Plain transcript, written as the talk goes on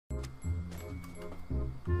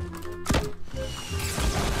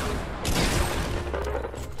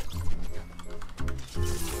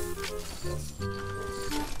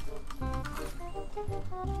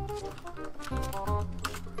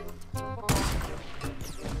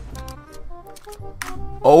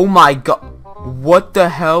Oh my god. What the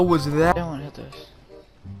hell was that? I don't want to hit this.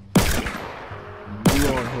 You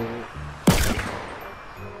won't hit it.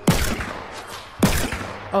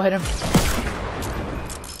 Oh, hit him.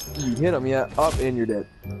 You hit him, yeah. Up and you're dead.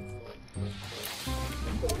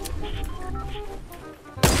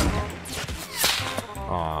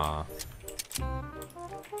 Aww.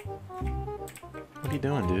 What are you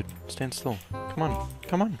doing, dude? Stand still. Come on.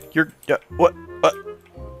 Come on. You're... what?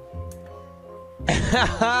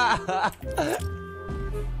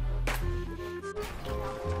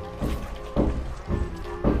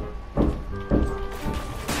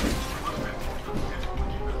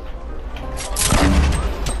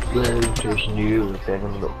 There's new thing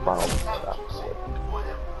in the problem.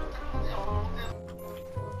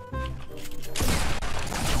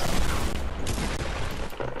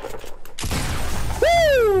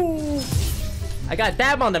 Woo! I got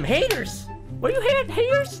dab on them haters. What are you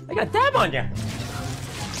haters? I got dab on ya.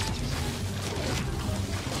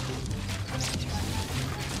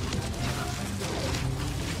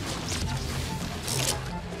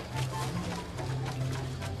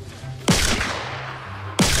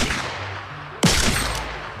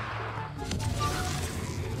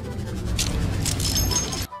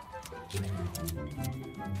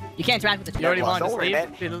 You can't interact with the You already wanted to Don't worry,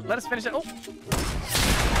 sleep? Dude, let us finish it. Oh!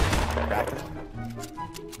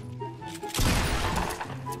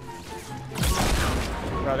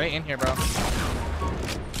 Bro, they in here, bro.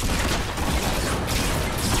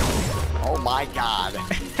 Oh my god.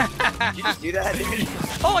 Did you just do that?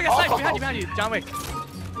 Oh, I got sniped! Behind you, John Wick.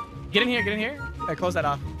 Get in here, get in here. Alright, close that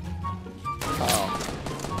off.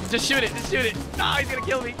 Oh. Just shoot it, just shoot it. No, he's gonna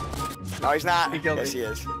kill me. No, he's not. He killed Yes, me. he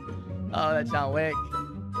is. Oh, that's John Wick.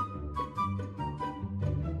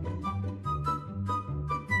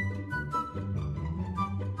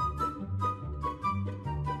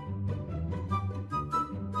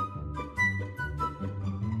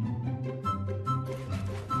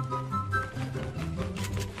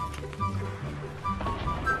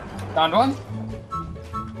 Down one.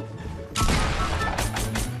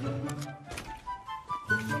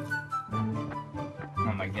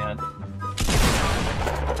 Oh my god.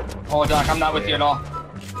 Oh, Doc, I'm not with you at all.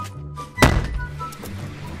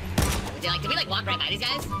 Did we like walk right by these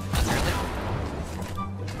guys?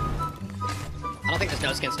 I don't think this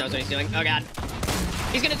no skin knows what he's doing. Oh god.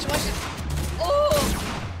 He's gonna twist it. Oh!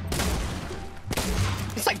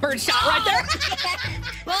 It's like bird shot right there.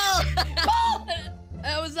 Whoa!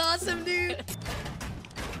 That was awesome, dude.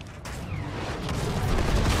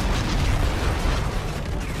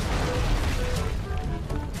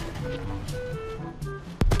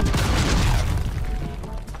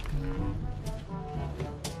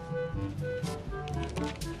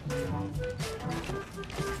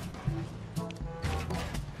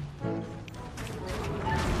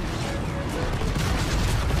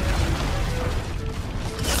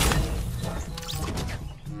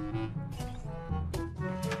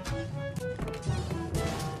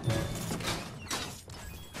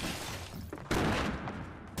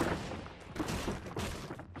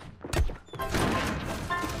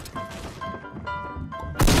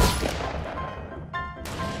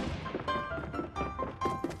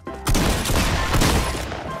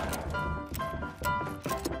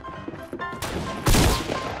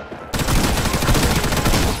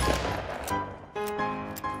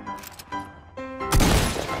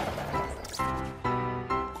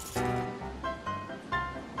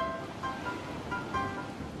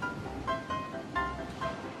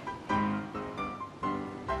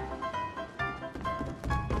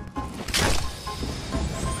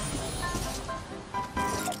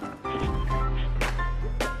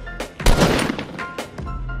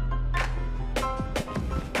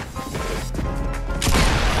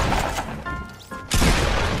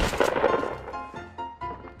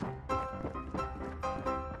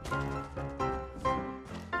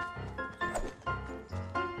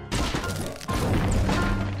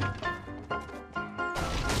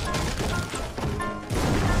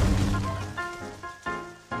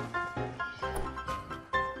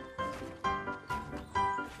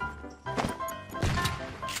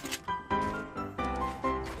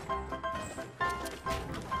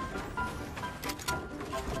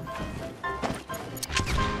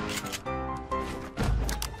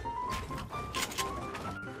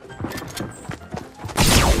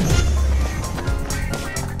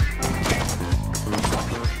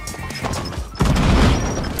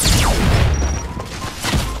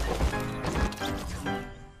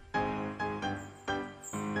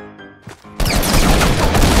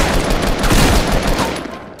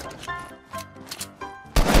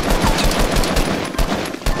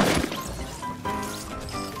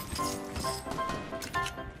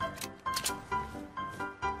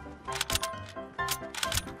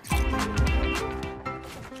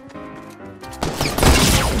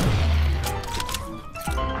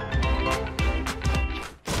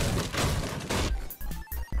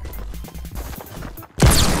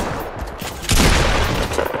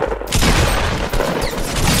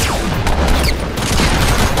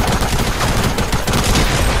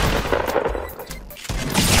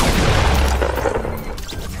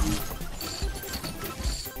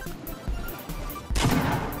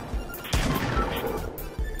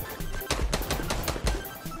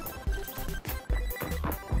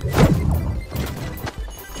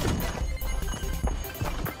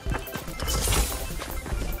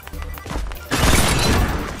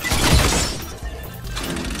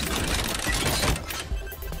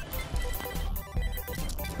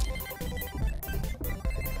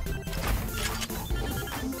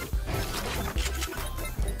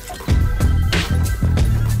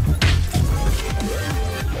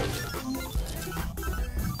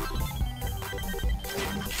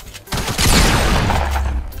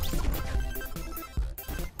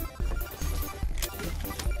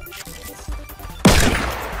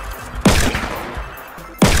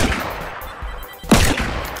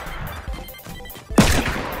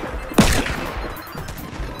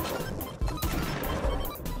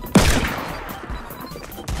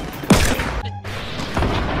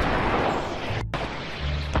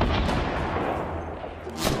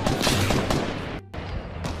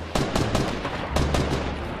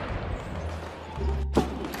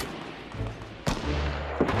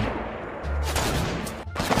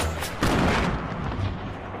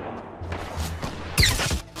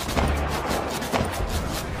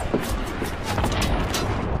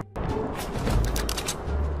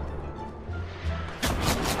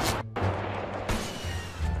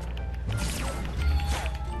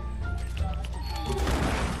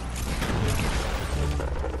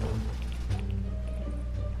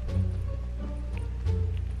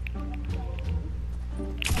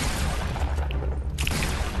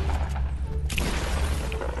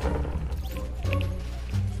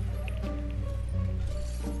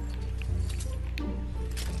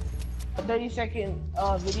 30-second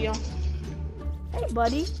video. Hey,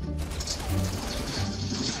 buddy.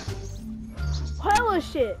 Hella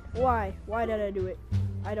shit. Why? Why did I do it?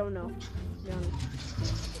 I don't know. To be honest.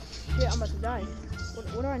 Shit, I'm about to die.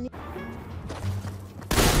 What do I need?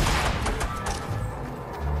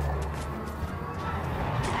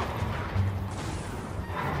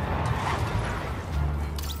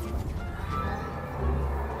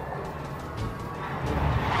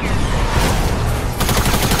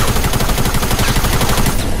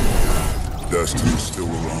 Dustin's still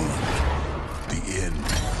around. The end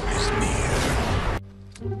is near.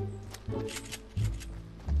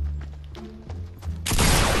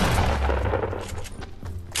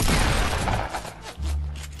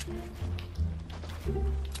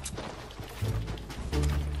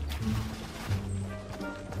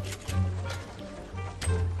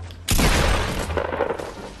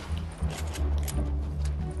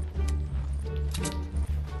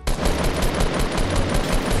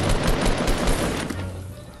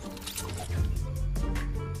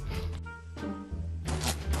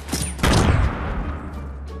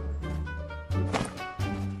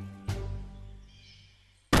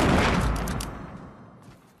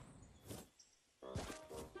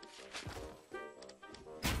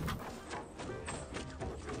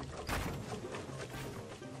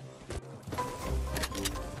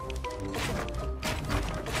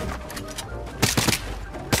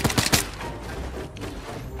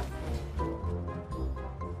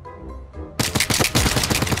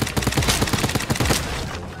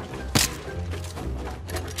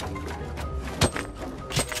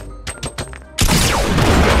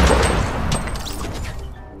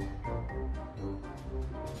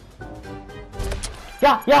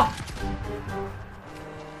 Ja, ja!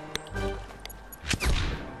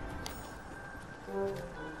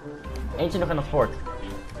 Eentje nog in het fort.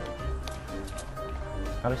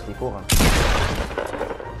 Waar is die Koran?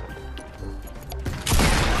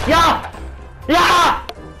 Ja! Ja!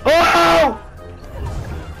 Oh!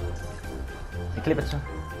 Ik klip het zo.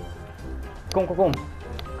 Kom.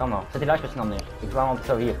 Kan wel. Zet die luisterspel snel neer. Ik kwam altijd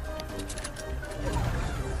zo hier.